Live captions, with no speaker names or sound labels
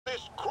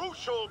this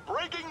crucial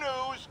breaking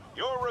news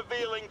you're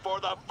revealing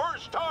for the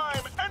first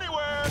time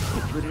anywhere!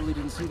 Literally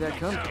didn't see that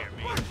coming.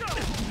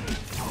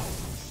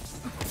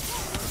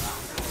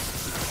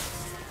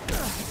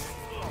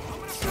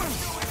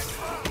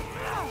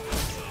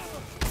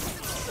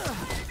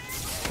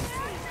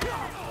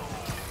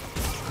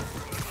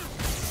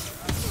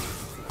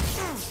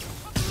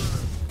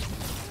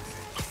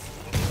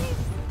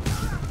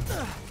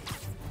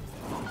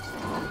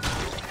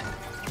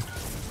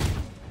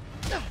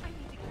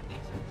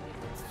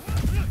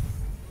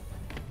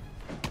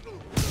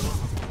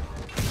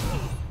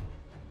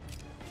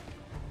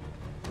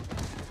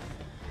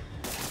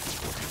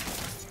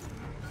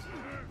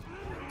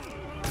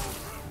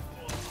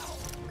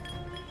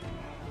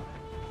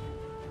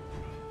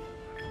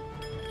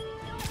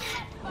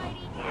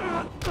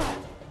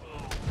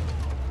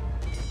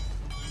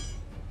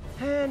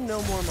 And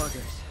no more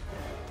muggers.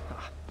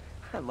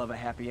 I love a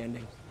happy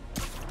ending.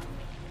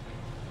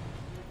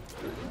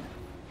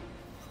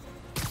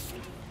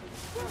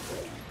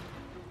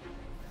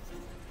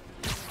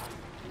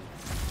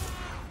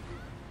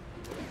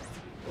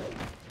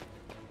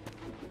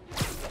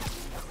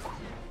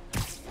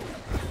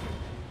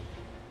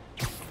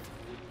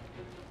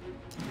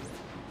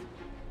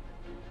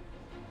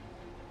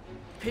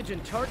 Pigeon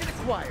target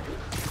acquired.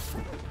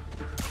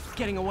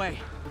 Getting away.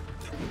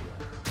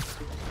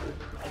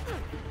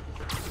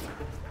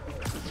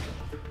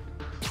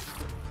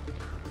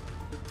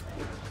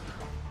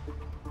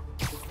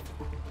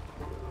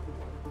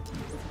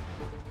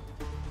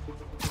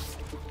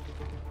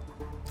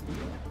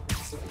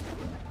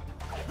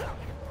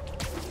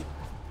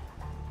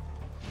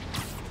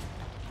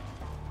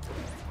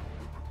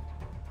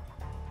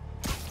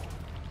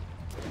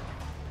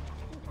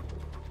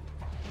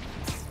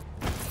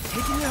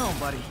 Taking you home,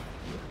 buddy.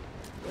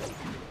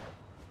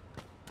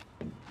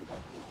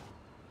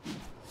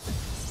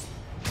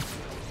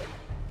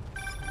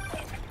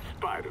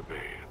 Spider-Man.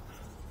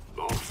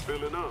 Loft's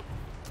filling up.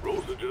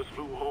 Rosa just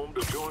flew home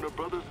to join her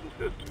brothers and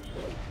sisters.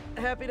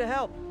 Happy to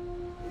help.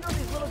 You know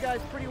these little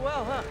guys pretty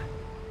well, huh?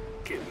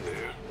 Getting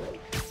there.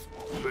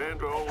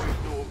 Sandra always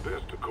knew him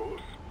best, of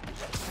course.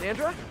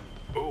 Sandra?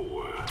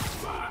 Oh,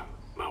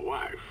 my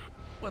wife.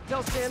 Well,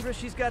 tell Sandra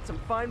she's got some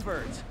fine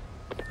birds.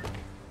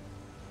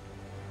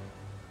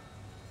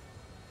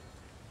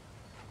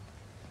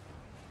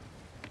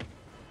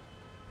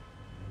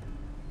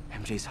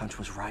 MJ's hunch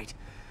was right.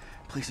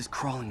 Place is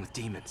crawling with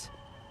demons.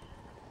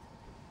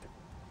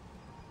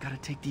 Gotta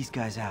take these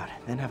guys out,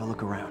 then have a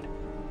look around.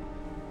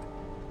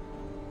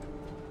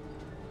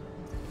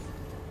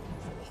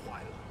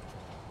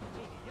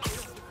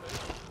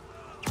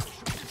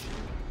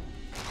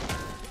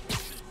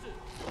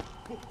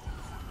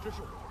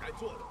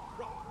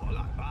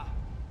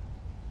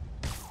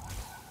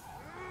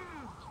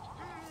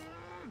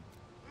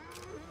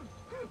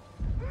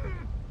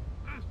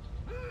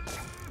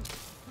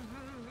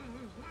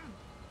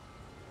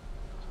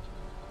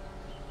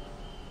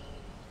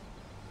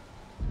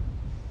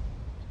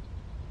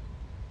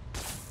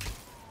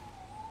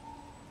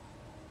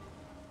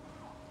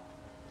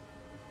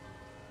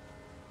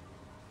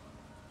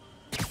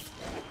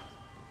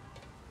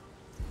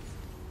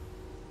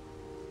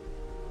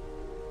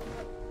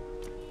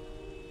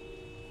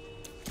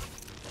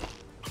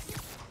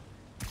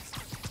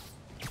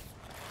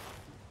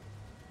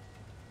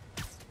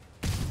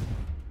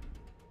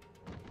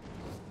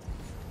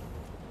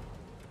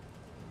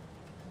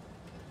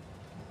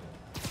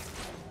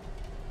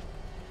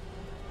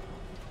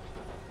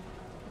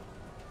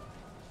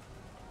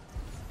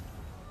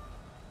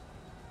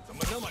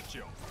那么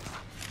久，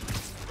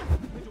我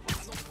们就把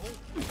它弄通，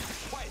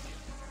快点！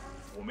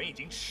我们已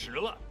经迟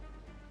了。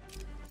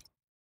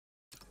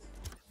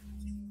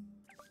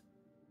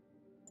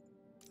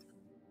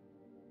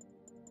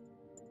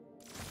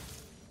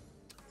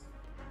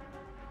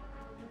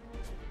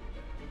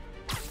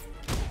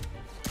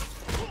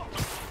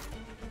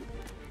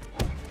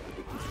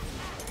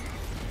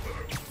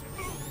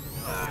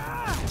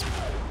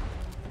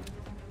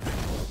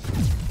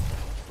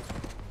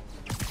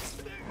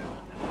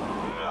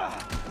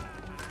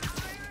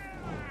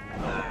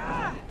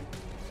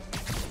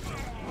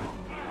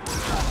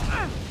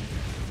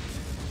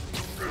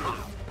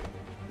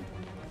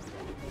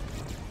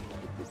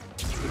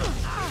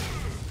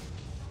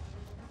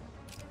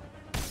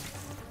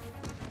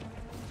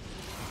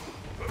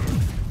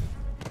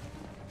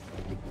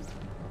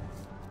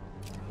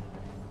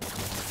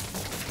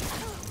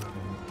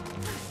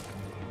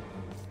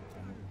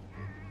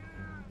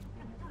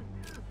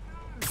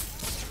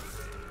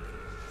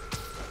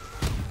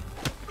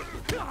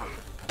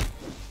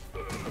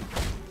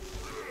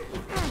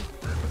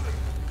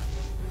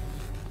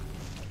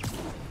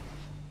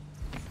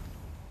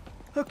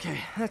Okay,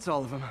 that's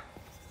all of them.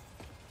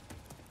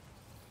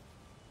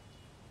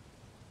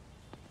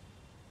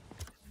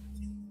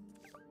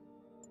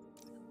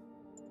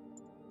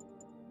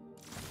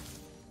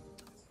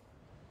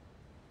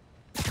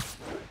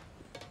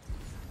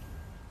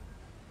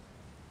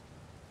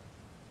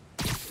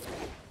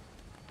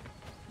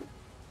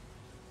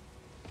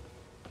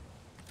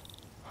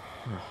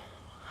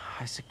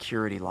 High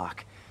security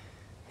lock.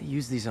 They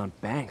use these on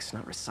banks,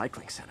 not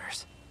recycling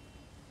centers.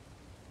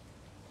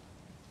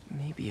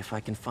 Maybe if I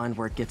can find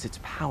where it gets its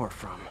power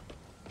from.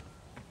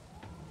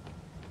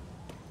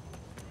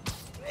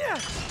 Yeah.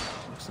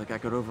 Looks like I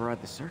could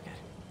override the circuit.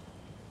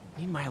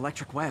 Need my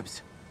electric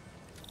webs.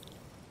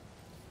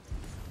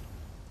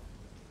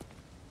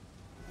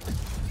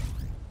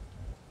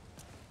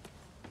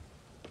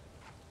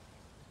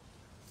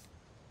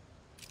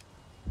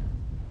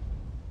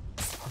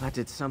 Well, that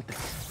did something.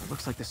 It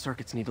looks like the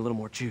circuits need a little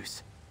more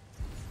juice.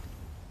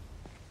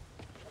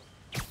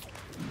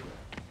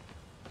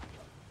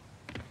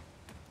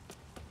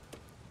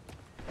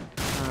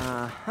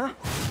 Uh-huh.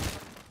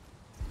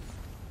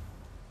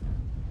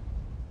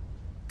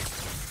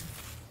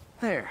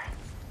 There.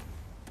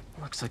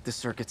 Looks like the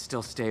circuit's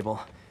still stable.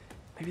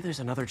 Maybe there's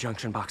another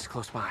junction box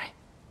close by.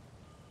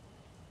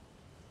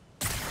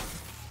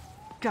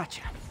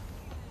 Gotcha.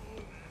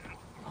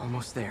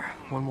 Almost there.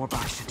 One more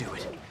box should do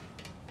it.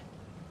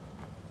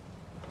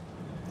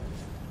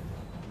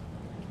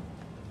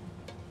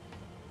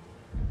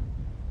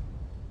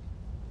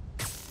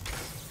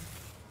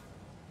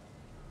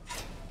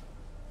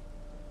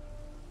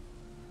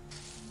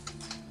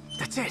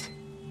 That's it!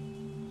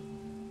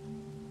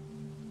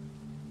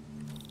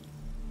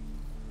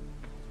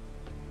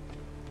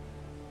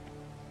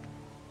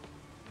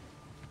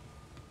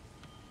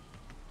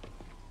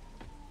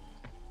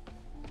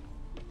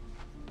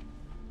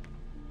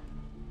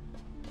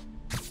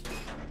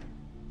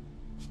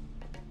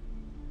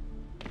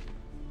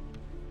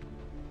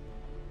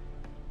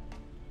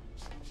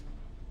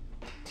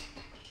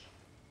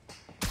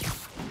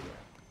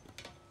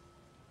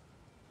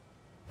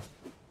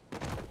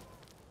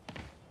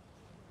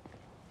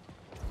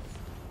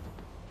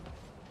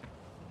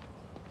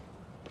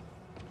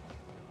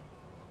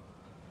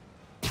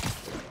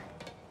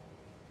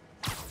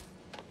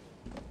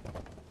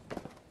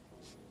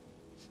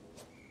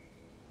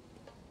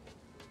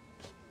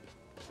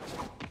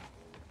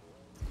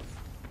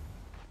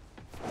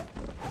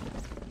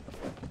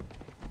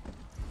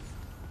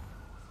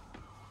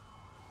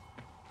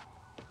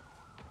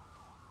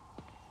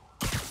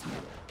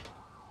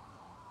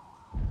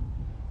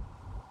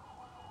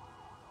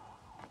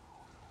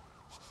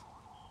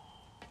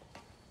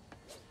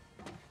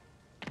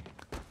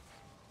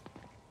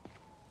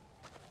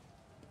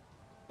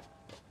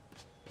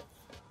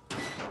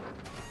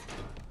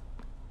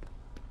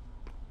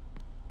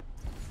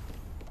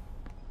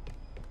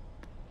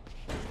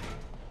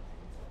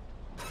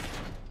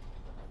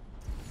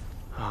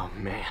 Oh,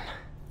 man.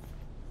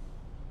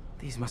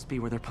 These must be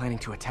where they're planning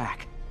to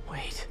attack.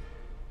 Wait.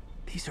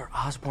 These are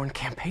Osborn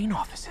campaign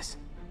offices.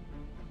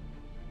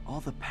 All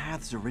the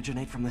paths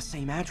originate from the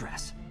same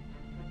address.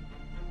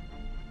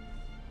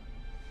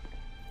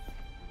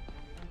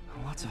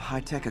 Lots of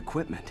high-tech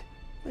equipment.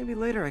 Maybe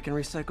later I can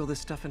recycle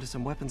this stuff into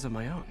some weapons of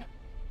my own.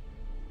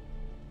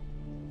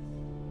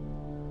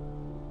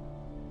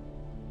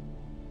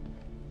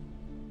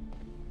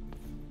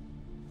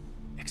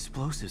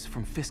 Explosives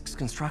from Fisk's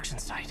construction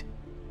site.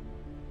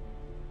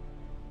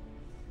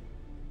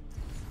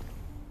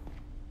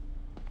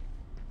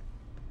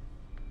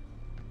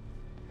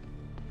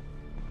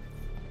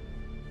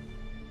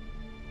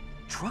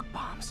 Truck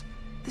bombs?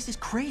 This is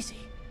crazy.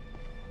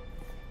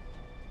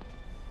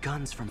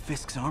 Guns from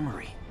Fisk's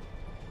armory.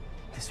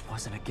 This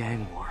wasn't a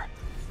gang war.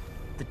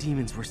 The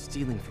demons were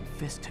stealing from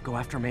Fisk to go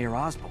after Mayor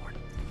Osborn.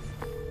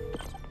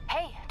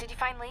 Hey, did you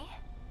find Lee?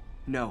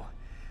 No,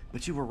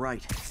 but you were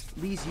right.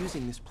 Lee's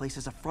using this place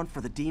as a front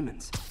for the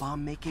demons.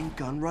 Bomb making,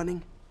 gun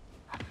running.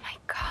 Oh my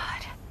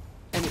god.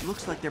 And it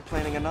looks like they're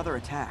planning another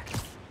attack.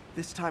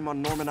 This time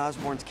on Norman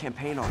Osborn's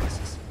campaign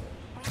offices.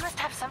 We must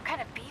have some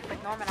kind of beef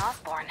with Norman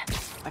Osborn.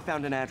 I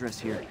found an address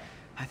here.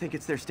 I think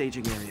it's their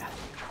staging area.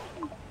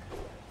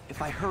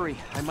 If I hurry,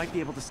 I might be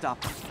able to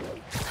stop them.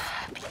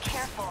 Be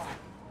careful.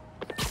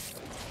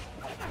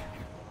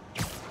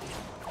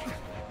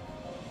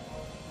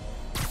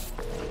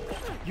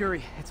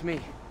 Yuri, it's me.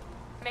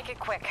 Make it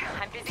quick.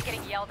 I'm busy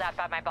getting yelled at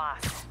by my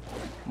boss.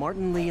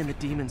 Martin Lee and the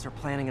demons are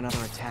planning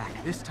another attack,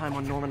 this time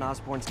on Norman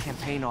Osborn's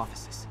campaign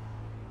offices.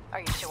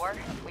 Are you sure?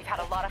 We've had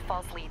a lot of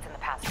false leads in the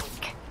past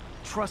week.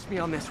 Trust me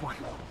on this one.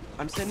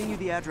 I'm sending you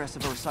the address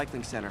of a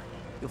recycling center.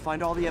 You'll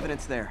find all the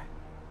evidence there.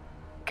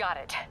 Got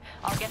it.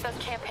 I'll get those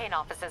campaign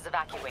offices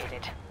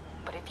evacuated.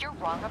 But if you're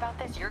wrong about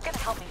this, you're gonna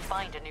help me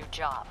find a new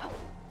job.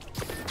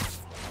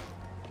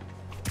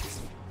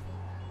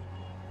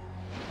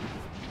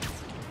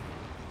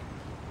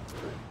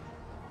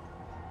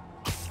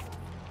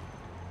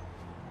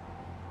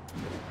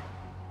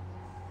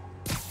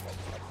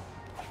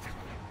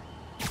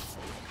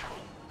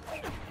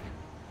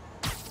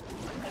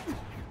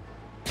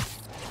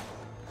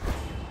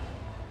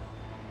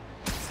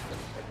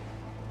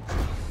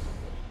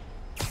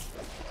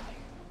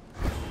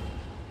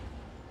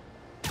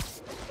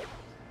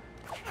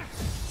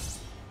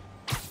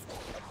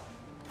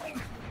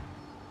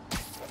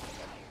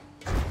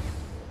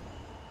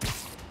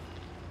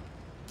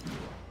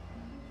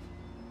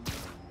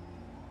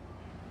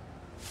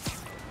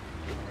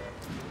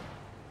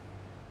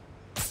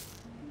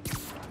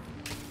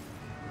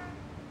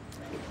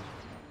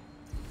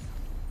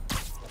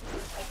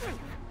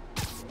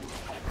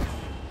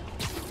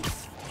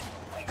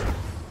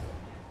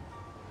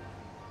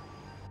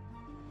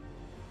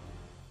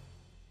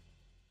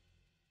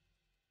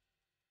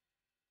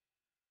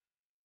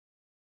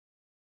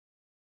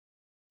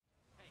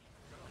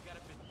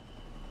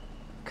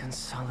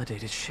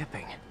 Consolidated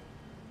shipping.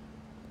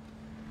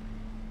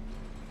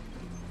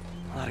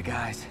 A lot of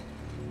guys.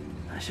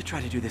 I should try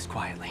to do this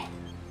quietly,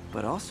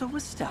 but also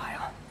with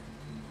style.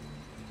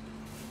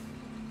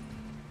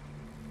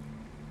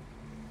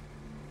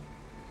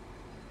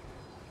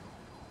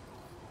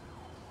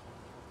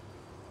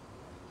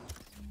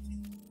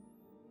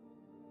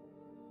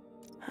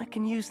 I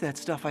can use that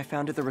stuff I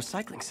found at the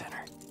recycling center.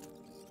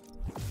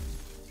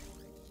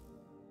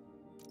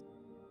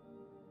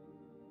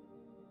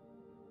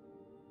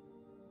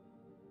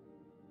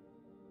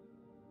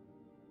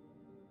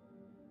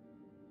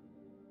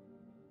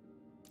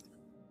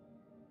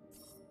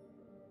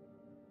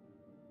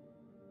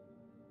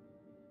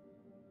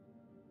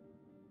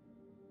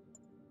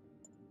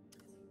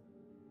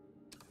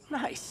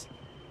 Nice.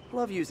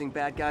 Love using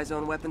bad guys'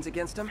 own weapons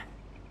against them.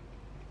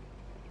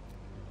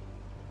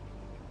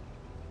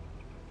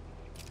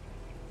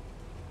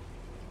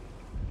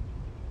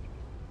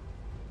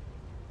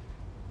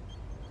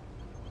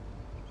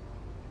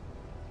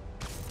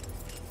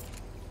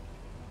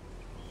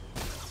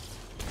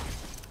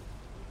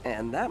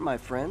 And that, my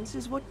friends,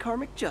 is what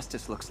karmic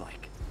justice looks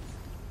like.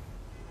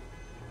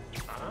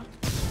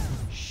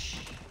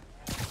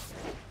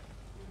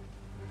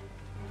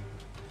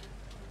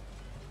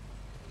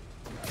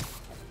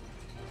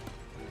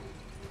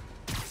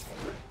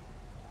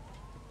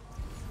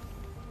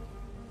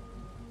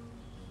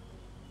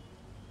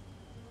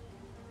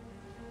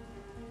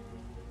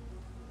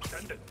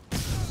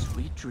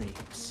 Sweet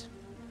dreams.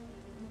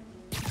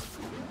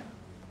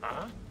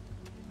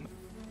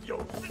 有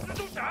蜘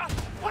蛛侠，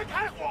快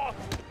开火！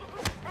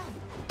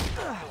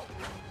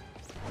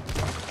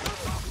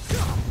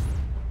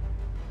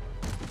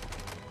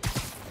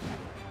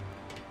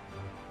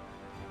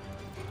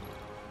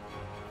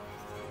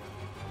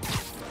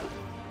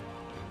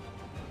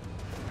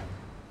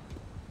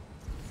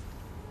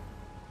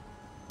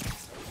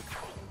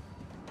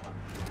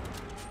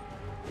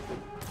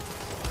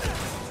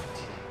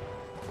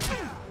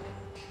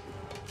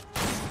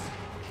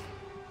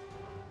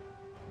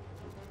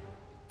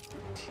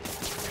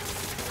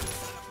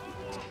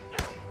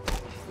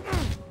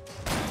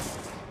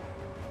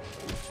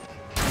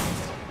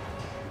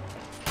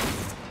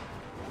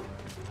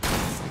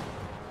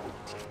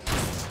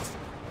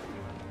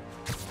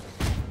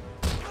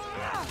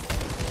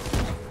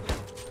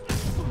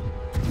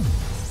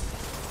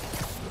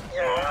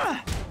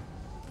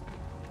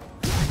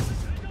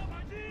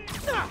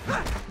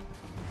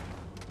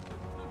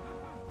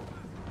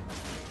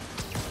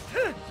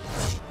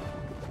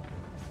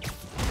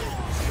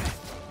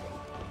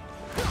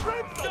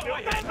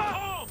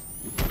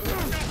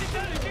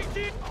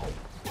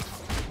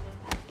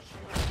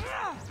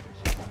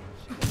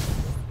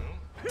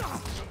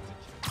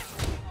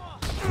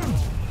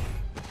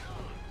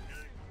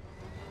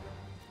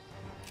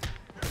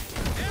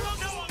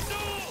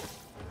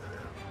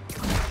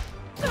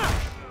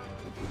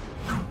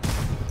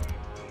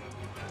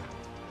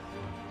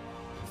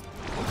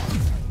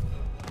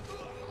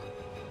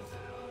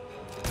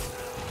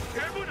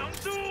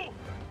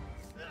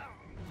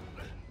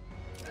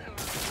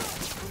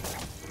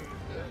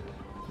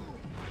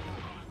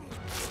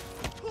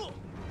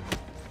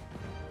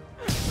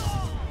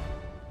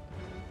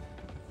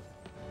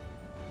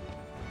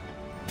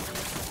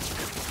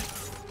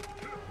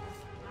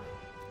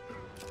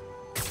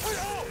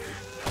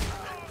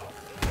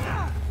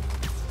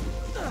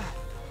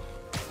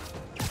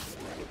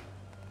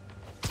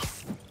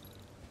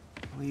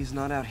 Lee's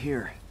not out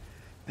here.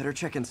 Better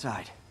check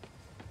inside.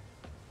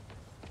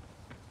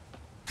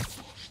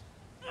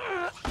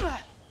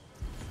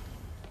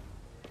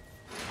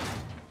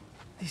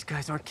 These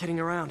guys aren't kidding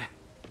around.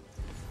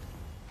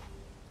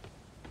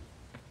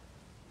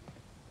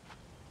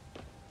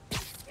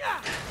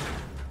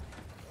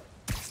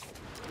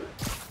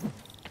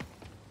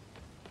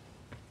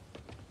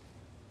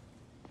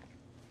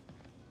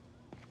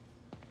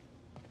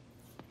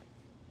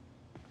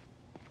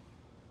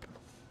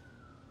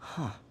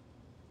 Huh.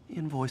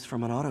 Invoice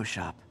from an auto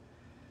shop.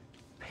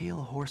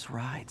 Pale Horse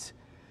Rides.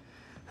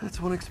 That's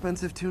one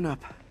expensive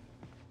tune-up.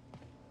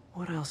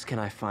 What else can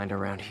I find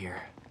around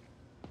here?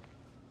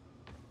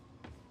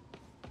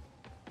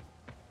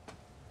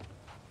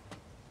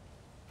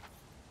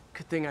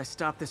 Good thing I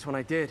stopped this when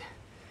I did.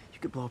 You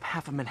could blow up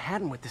half of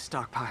Manhattan with this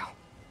stockpile.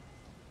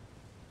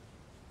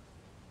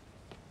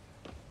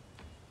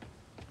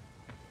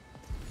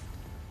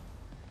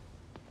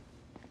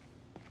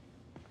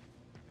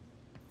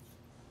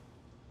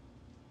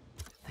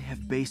 They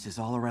have bases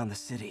all around the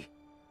city.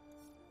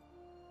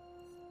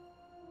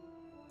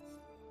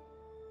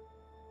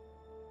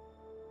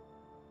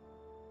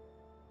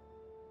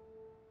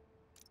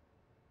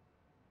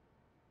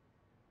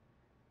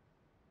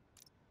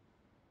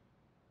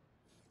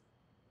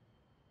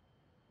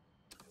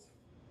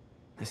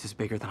 This is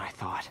bigger than I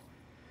thought.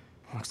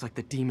 Looks like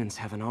the demons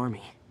have an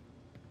army.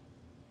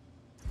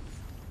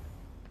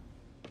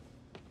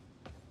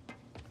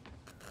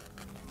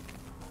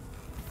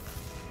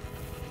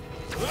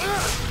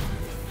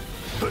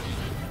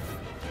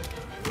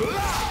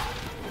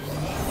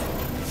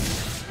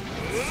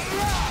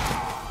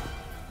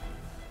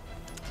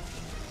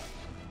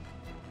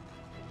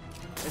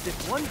 As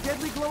if one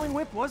deadly glowing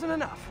whip wasn't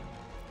enough.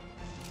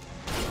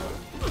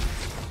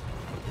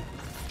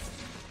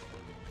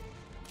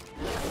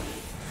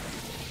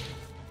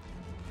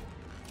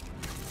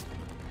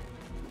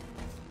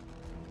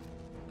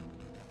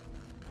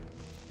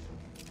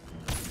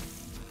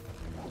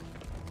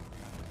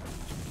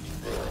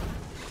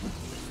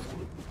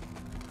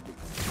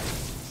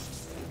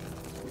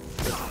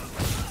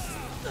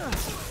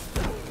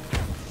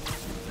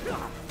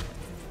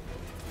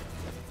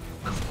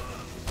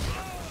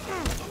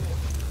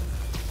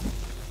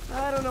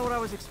 I don't know what I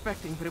was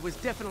expecting, but it was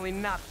definitely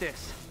not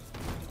this.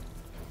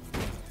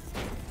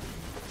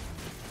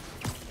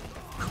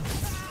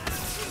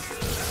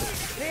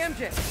 Hey,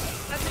 MJ.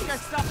 I think I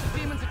stopped the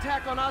demon's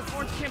attack on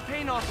Osborn's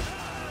campaign office.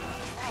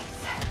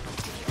 Nice.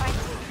 Did you find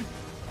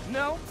it?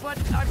 No, but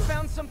I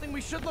found something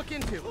we should look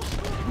into. A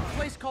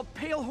place called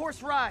Pale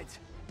Horse Rides.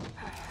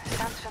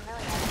 Sounds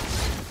familiar.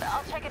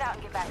 I'll check it out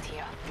and get back to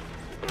you.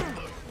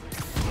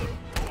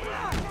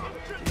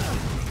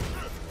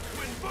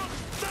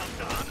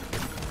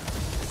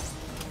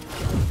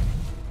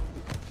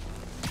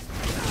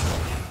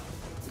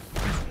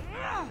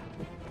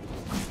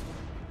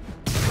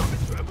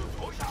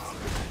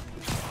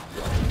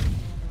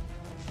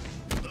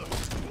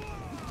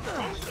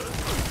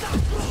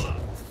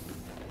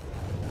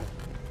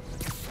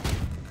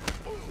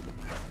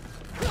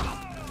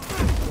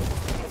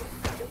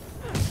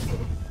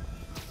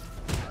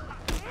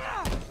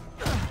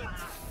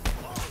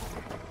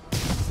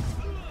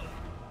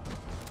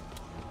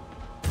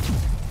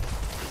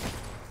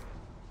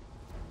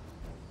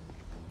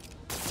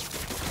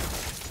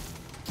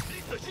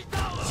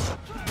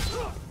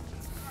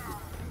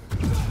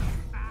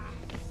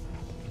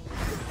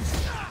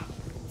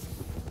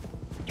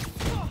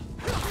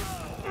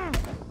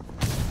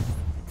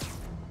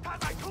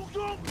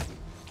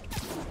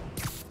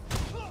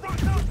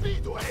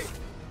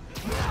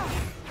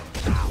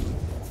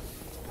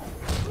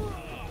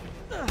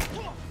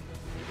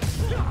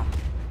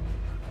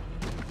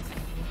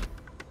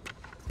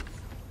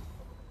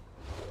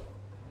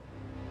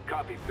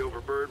 Copy,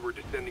 Silverbird. We're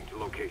descending to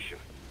location.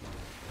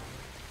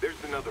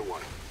 There's another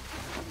one.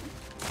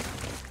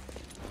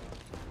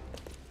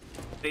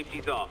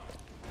 Safety's off.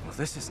 Well,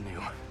 this is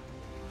new.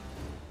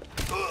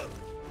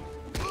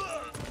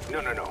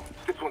 No.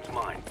 This one's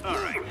mine. All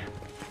right.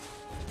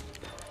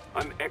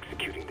 I'm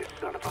executing this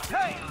son of a...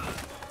 Hey!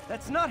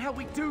 That's not how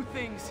we do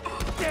things!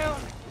 Down!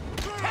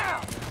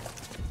 Down!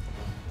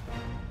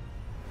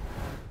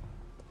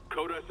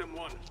 Code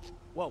SM1.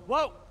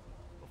 Whoa!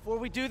 Before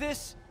we do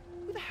this,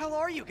 who the hell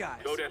are you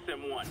guys? Code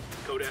SM1.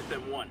 Code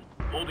SM1.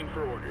 Holding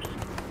for orders.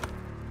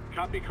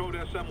 Copy Code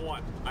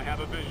SM1. I have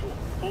a visual.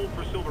 Hold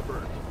for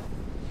Silverbird.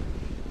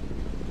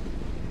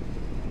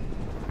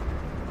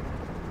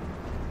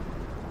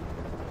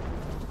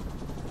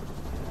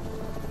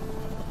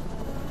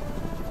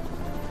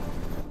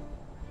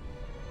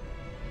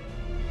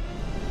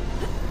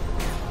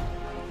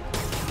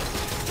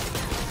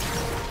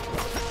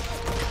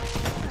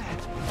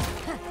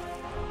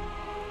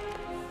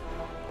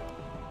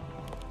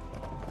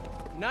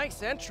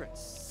 Nice entrance.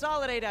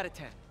 Solid 8 out of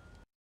 10.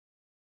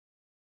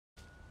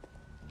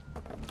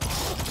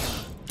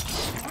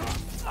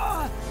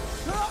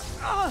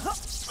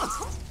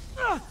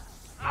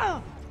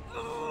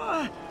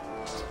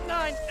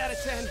 Nine out of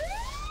 10.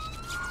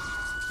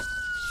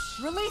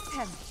 Release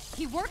him.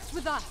 He works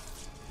with us.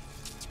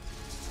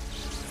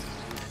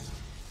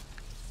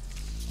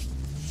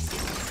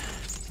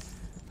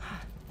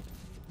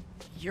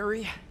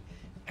 Yuri,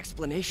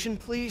 explanation,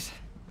 please?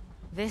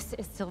 This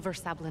is Silver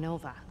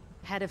Sablinova,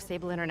 head of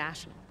Sable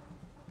International,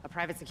 a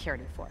private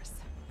security force.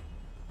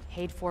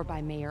 Paid for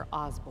by Mayor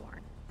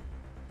Osborn.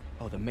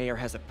 Oh, the mayor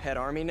has a pet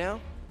army now?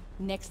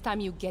 Next time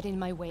you get in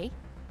my way,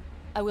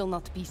 I will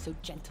not be so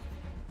gentle.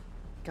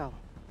 Go.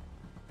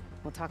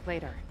 We'll talk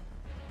later.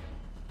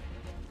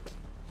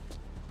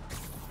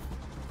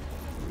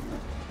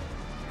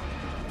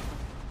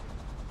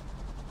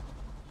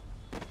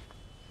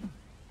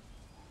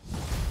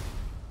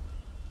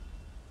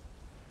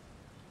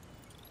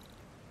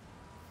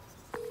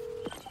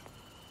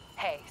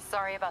 Hey,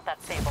 sorry about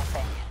that Sable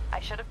thing. I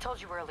should have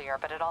told you earlier,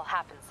 but it all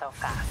happened so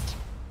fast.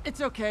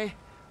 It's okay.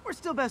 We're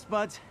still best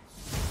buds.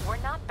 We're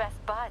not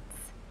best buds.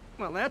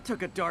 Well, that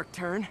took a dark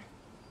turn.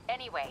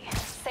 Anyway,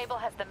 Sable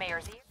has the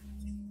mayor's ear.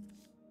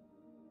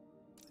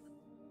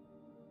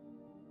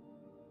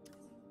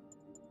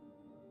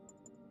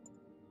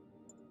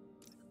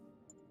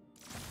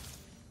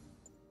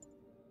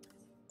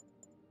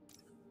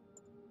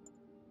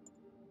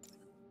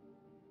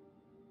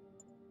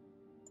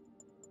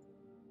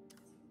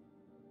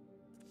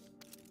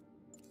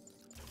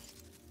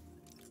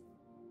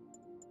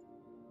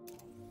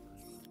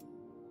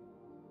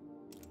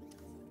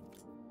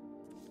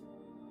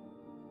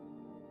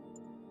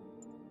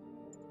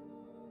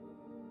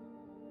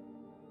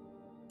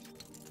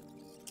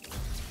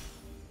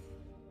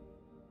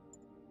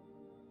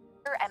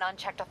 And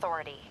unchecked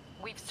authority.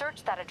 We've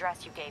searched that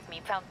address you gave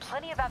me, found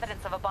plenty of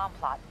evidence of a bomb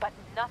plot, but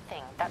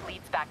nothing that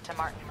leads back to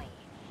Martin Li.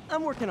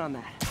 I'm working on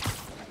that.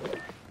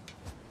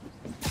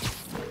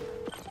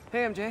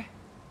 Hey, MJ.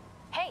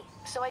 Hey,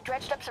 so I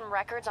dredged up some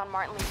records on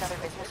Martin Li's other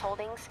business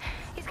holdings.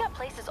 He's got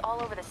places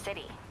all over the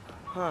city.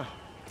 Huh.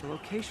 The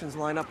locations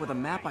line up with a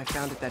map I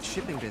found at that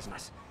shipping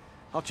business.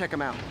 I'll check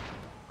them out.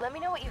 Let me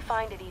know what you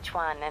find at each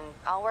one, and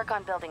I'll work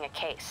on building a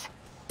case.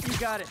 You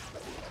got it.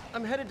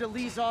 I'm headed to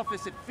Lee's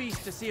office at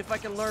Feast to see if I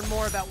can learn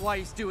more about why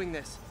he's doing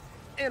this.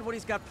 And what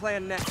he's got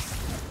planned next.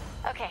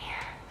 Okay,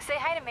 say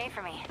hi to May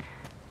for me.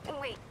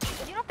 Wait,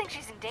 you don't think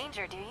she's in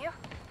danger, do you?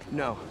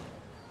 No.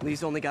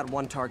 Lee's only got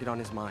one target on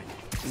his mind.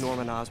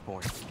 Norman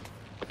Osborn.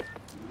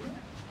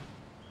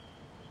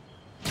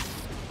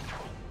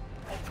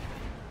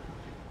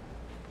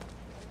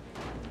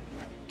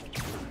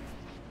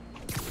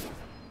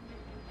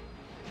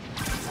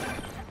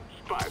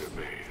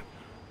 Spider-Man.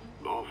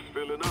 Loft's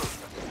filling up.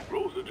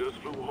 Rosa just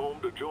flew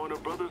home to join her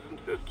brothers and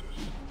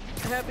sisters.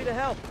 Happy to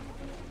help.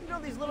 You know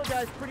these little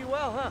guys pretty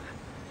well, huh?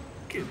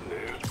 Getting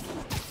there.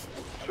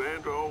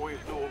 Sandra always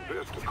knew him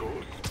best, of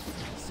course.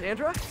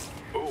 Sandra?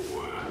 Oh,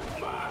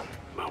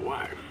 my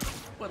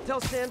wife. Well, tell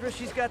Sandra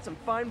she's got some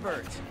fine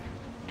birds.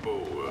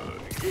 Oh,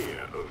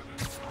 yeah.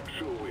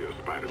 Sure will,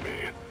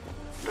 Spider-Man.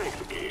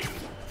 Thanks again.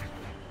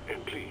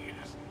 And please,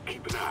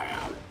 keep an eye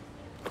out.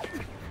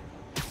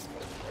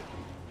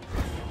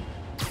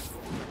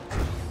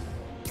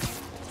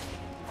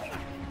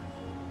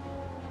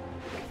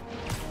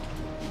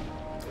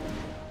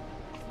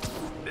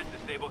 This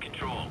is Stable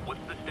Control. What's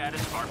the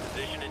status of our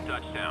position in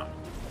touchdown?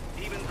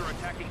 Demons are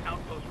attacking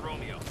Outpost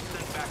Romeo.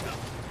 Send backup.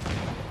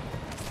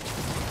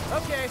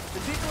 Okay, the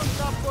people in the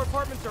top floor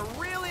apartments are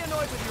really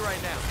annoyed with you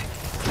right now.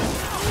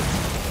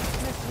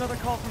 Missed another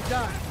call from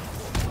Doc.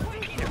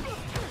 Peter,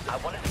 I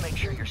wanted to make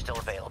sure you're still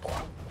available.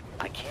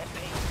 I can't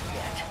pay you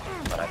yet,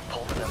 but I've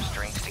pulled enough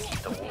strings to keep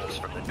the wolves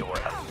from the door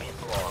a bit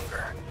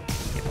longer.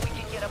 If we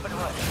can get up and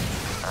running,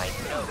 I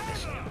know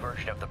this new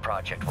version of the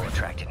project will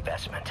attract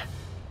investment.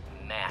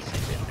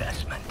 Massive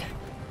investment.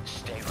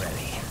 Stay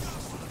ready.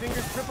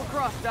 Fingers triple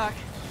crossed, Doc.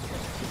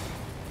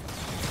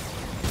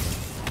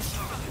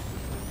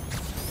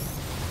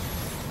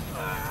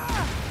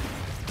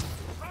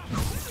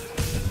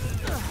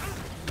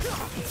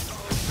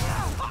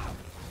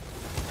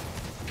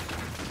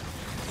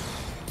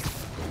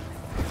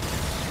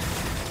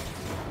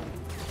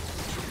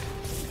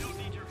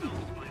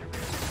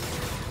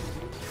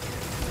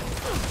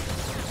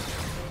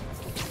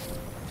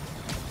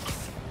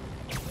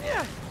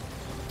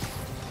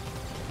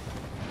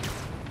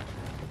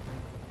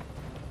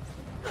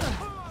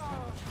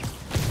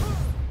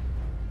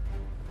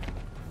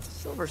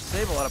 Silver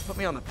Sable ought to put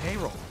me on the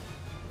payroll.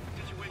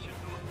 Situation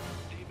normal.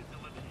 David's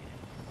eliminated.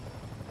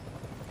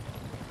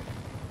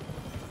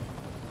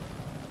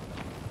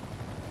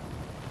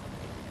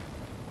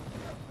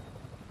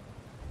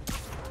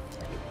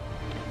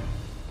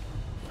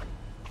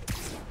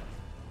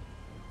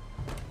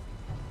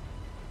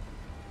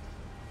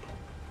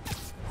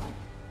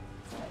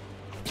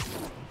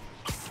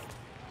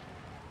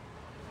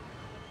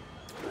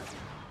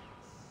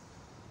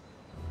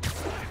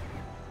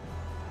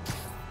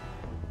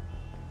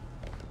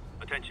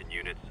 Attention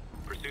units.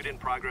 Pursuit in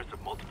progress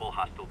of multiple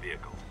hostile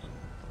vehicles.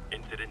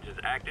 Incident is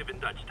active in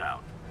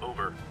Dutchtown.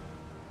 Over.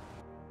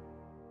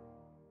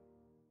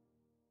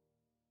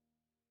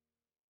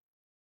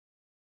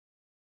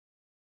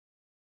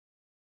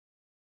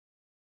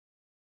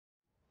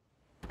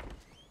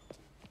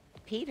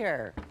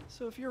 Peter.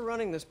 So if you're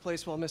running this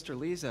place while Mr.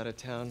 Li's out of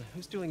town,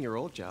 who's doing your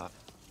old job?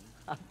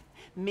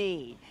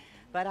 Me.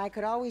 But I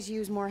could always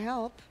use more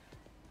help.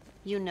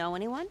 You know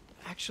anyone?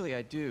 Actually,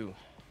 I do.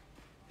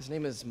 His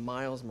name is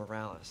Miles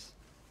Morales.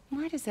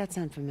 Why does that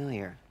sound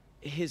familiar?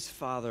 His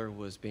father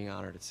was being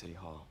honored at City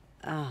Hall.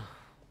 Oh.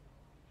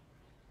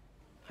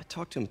 I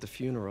talked to him at the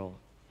funeral.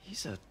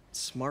 He's a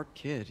smart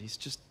kid. He's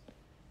just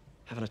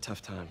having a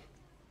tough time.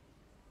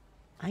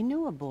 I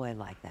knew a boy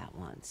like that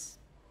once.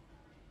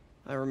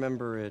 I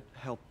remember it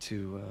helped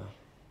to,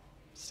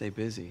 stay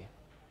busy.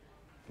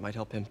 It might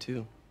help him,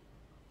 too.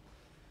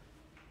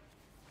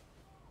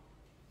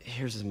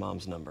 Here's his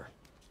mom's number.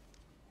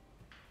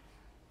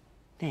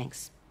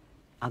 Thanks.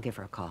 I'll give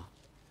her a call.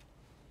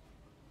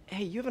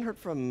 Hey, you haven't heard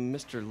from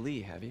Mr.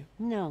 Li, have you?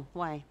 No,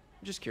 why? I'm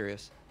just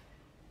curious.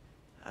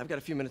 I've got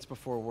a few minutes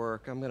before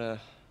work. I'm gonna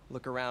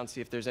look around, see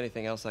if there's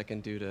anything else I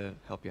can do to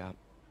help you out.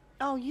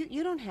 Oh,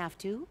 you don't have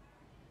to.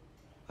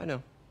 I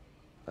know.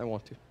 I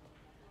want to.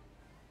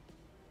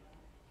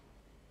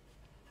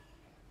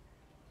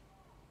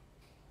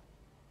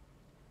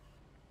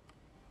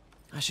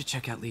 I should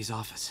check out Lee's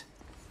office.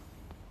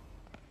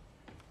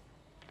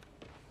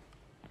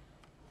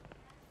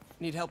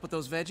 Need help with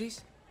those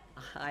veggies?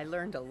 I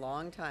learned a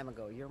long time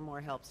ago you're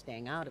more help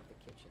staying out of the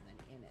kitchen than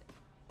in it.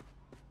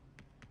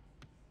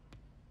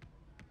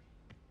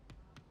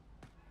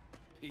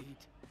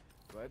 Pete,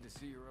 glad to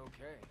see you're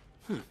okay.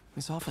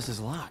 This office is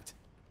locked.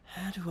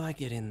 How do I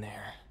get in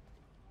there?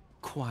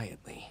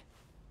 Quietly.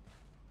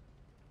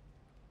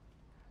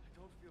 I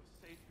don't feel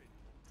safe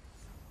anymore.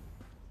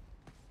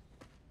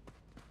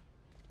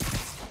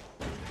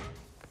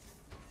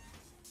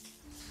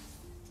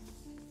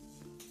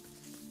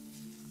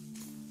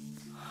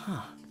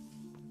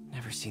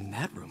 Never seen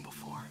that room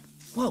before.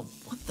 Whoa,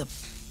 what the...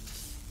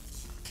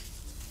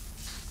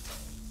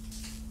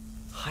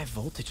 High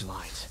voltage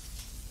lines.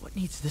 What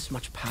needs this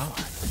much power?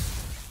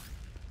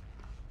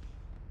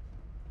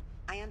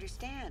 I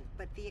understand,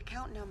 but the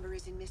account number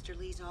is in Mr.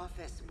 Li's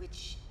office,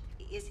 which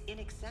is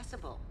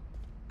inaccessible.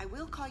 I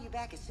will call you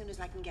back as soon as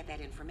I can get that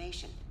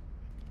information.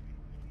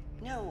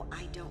 No,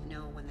 I don't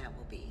know when that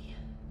will be.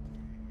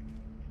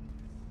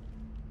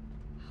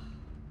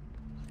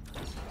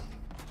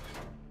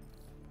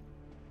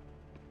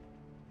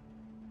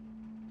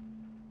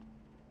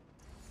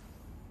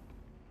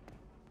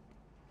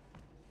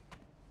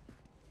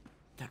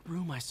 That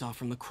room I saw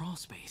from the crawl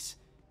space.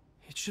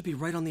 It should be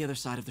right on the other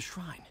side of the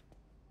shrine.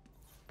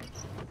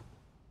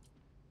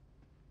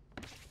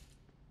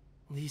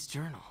 Li's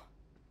journal.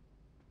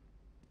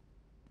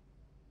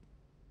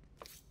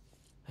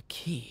 A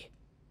key.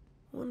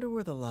 Wonder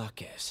where the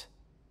lock is.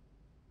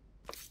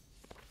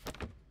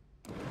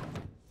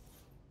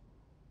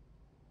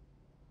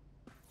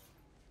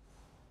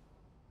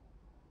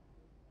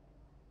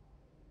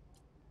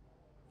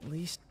 At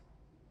least...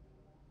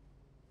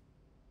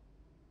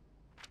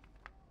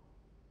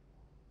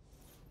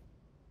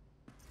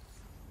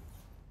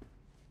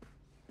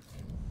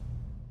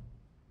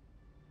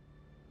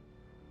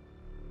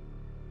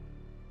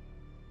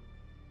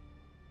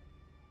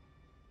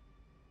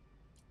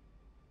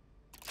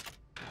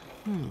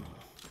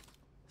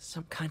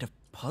 Some kind of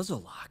puzzle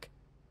lock.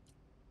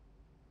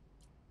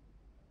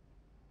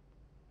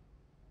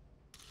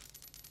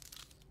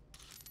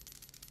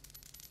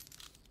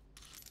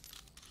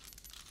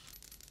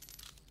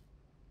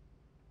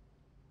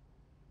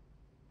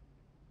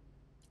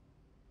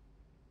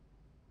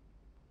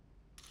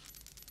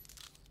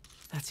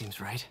 That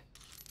seems right.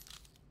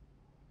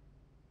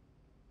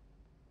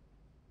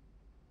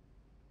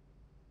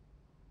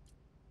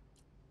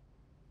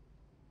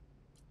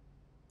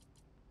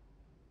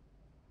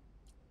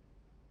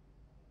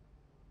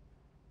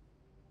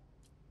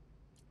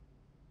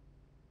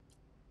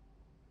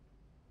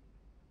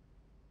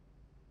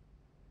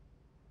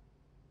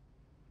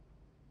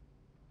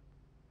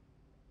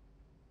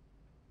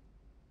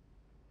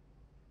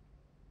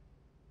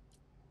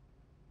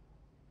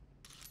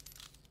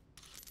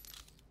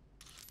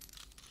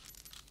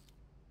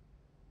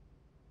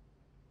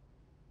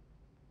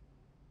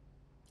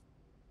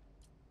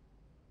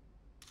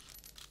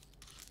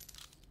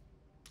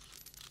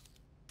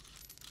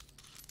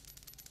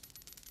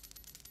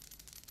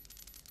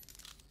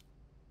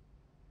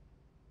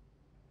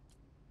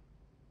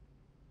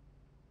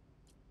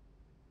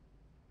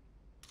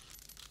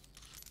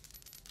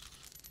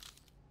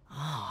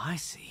 Oh, I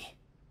see.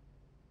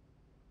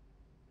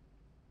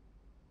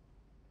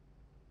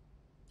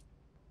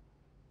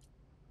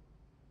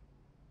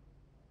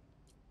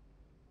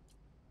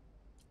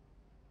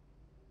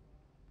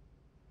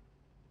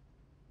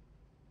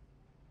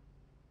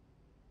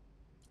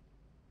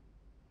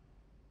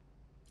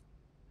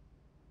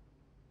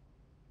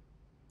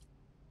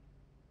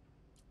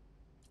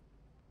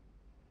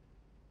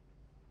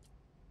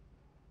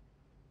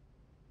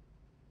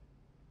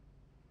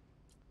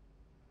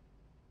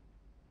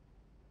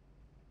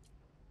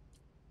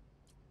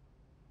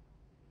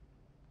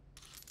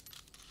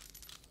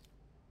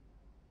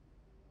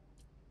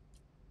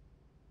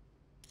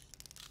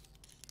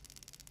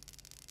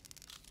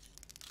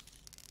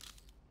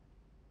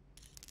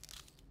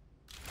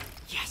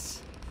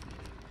 Yes!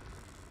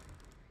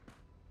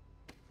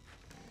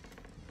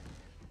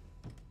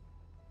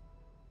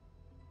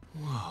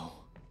 Whoa.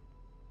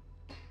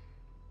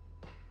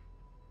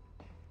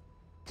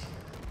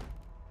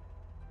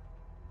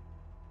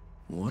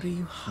 What are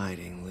you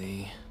hiding,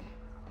 Li?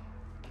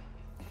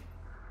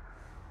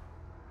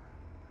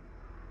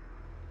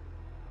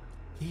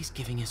 Li's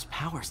giving his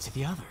powers to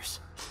the others.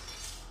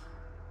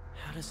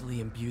 How does Li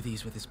imbue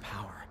these with his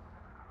power?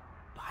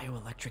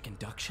 Bioelectric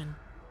induction?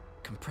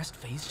 Compressed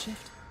phase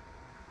shift?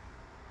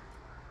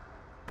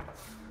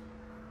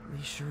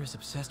 Li sure is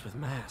obsessed with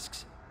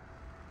masks.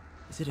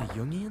 Is it a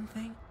Jungian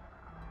thing?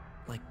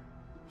 Like,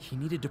 he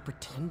needed to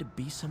pretend to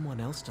be someone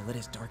else to let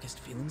his darkest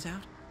feelings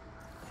out?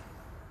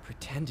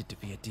 Pretended to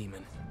be a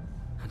demon,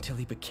 until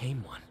he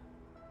became one.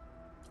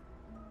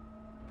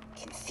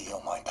 Can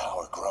feel my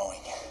power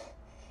growing,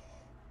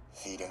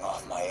 feeding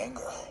off my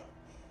anger.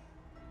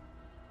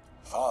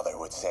 Father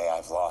would say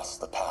I've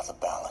lost the path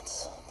of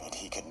balance, but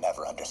he could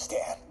never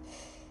understand.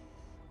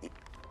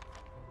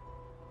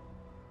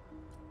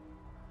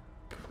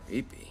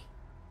 Creepy.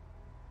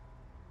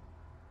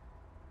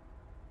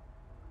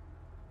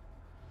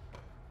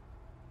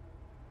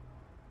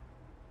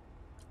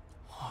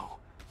 Whoa.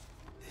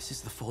 This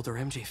is the folder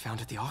MJ found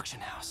at the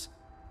auction house.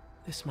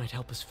 This might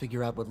help us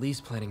figure out what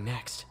Li's planning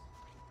next.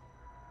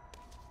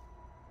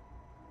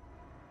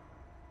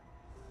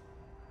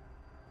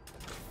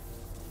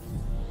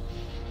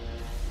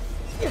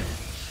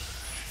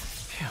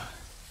 Phew.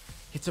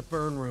 It's a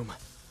burn room,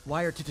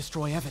 wired to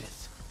destroy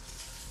evidence.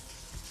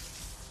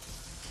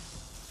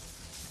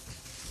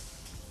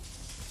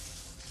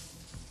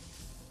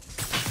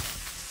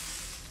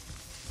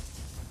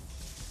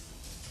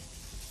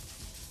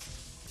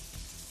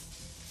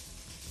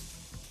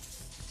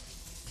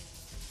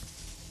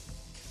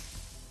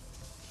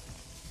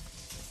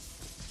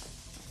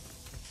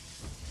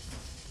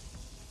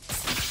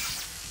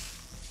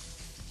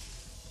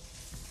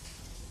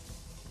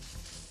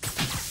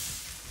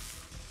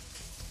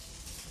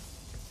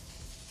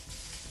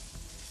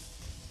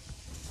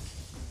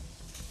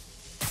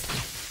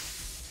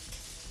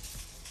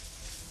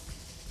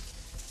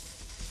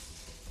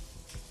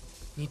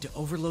 Need to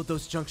overload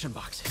those junction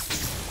boxes.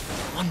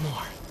 One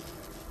more.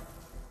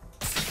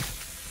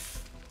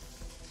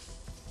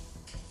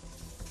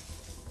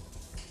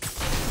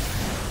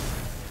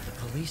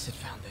 The police had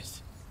found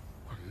this.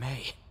 Or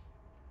May.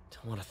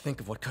 Don't want to think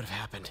of what could have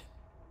happened.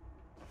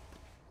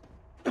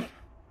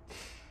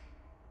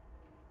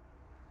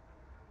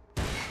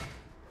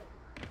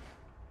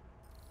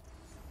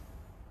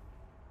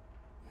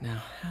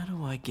 Now, how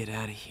do I get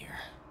out of here?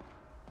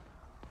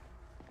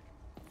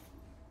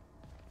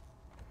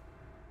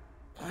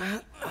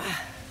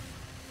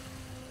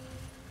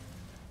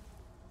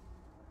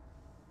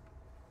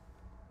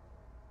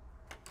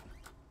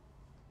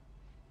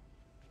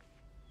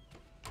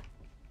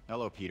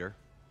 Hello, Peter.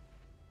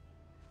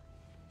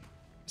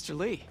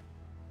 Mr.li.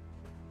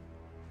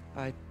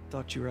 I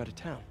thought you were out of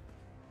town.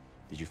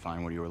 Did you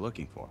find what you were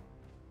looking for?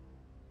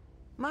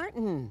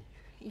 Martin,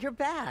 you're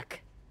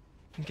back.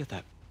 Get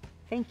that.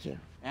 Thank you.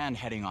 And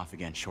heading off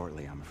again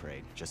shortly, I'm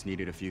afraid. Just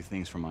needed a few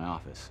things from my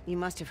office. You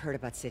must have heard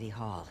about City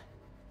Hall.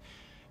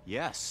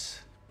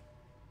 Yes.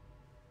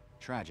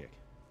 Tragic.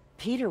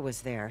 Peter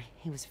was there.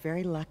 He was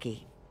very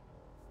lucky.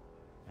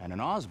 And an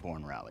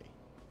Osborn rally.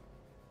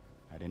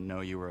 I didn't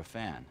know you were a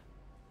fan.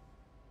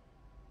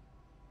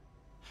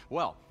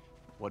 Well,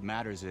 what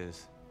matters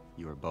is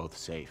you are both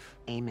safe.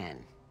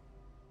 Amen.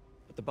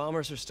 But the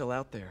bombers are still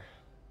out there.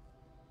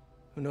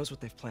 Who knows what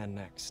they've planned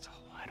next?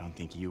 I don't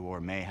think you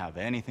or May have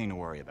anything to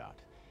worry about.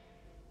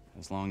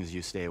 As long as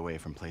you stay away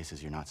from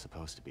places you're not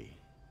supposed to be.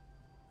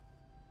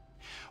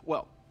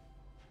 Well,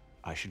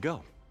 I should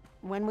go.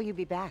 When will you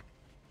be back?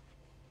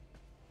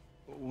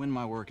 When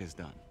my work is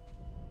done.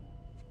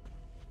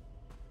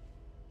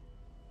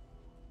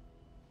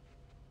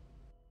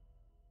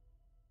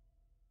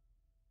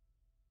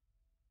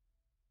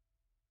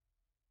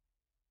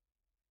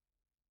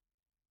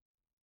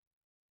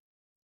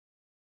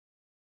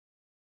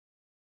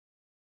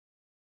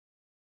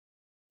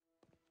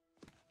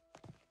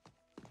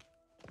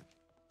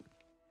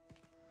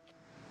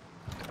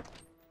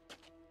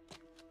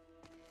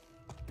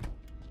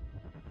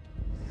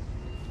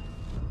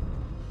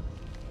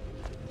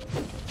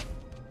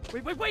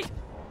 Wait!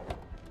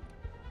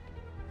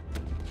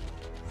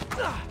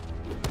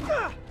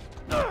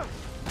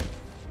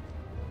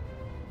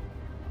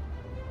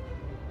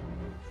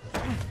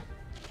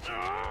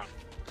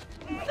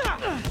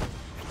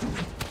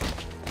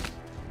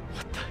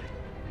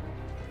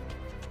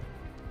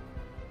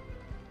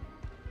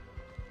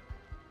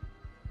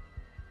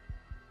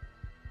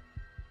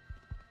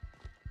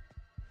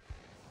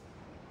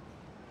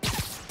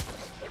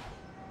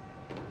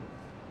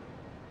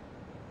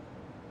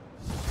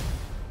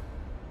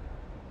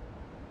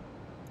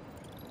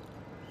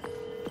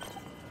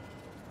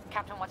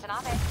 Captain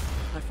Watanabe.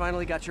 I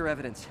finally got your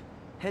evidence.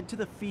 Head to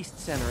the Feast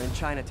Center in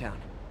Chinatown.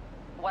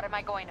 What am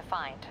I going to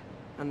find?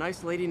 A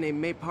nice lady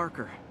named May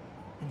Parker.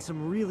 And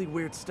some really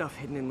weird stuff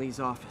hidden in Lee's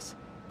office.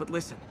 But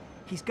listen,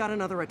 he's got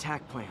another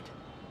attack planned.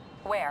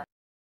 Where?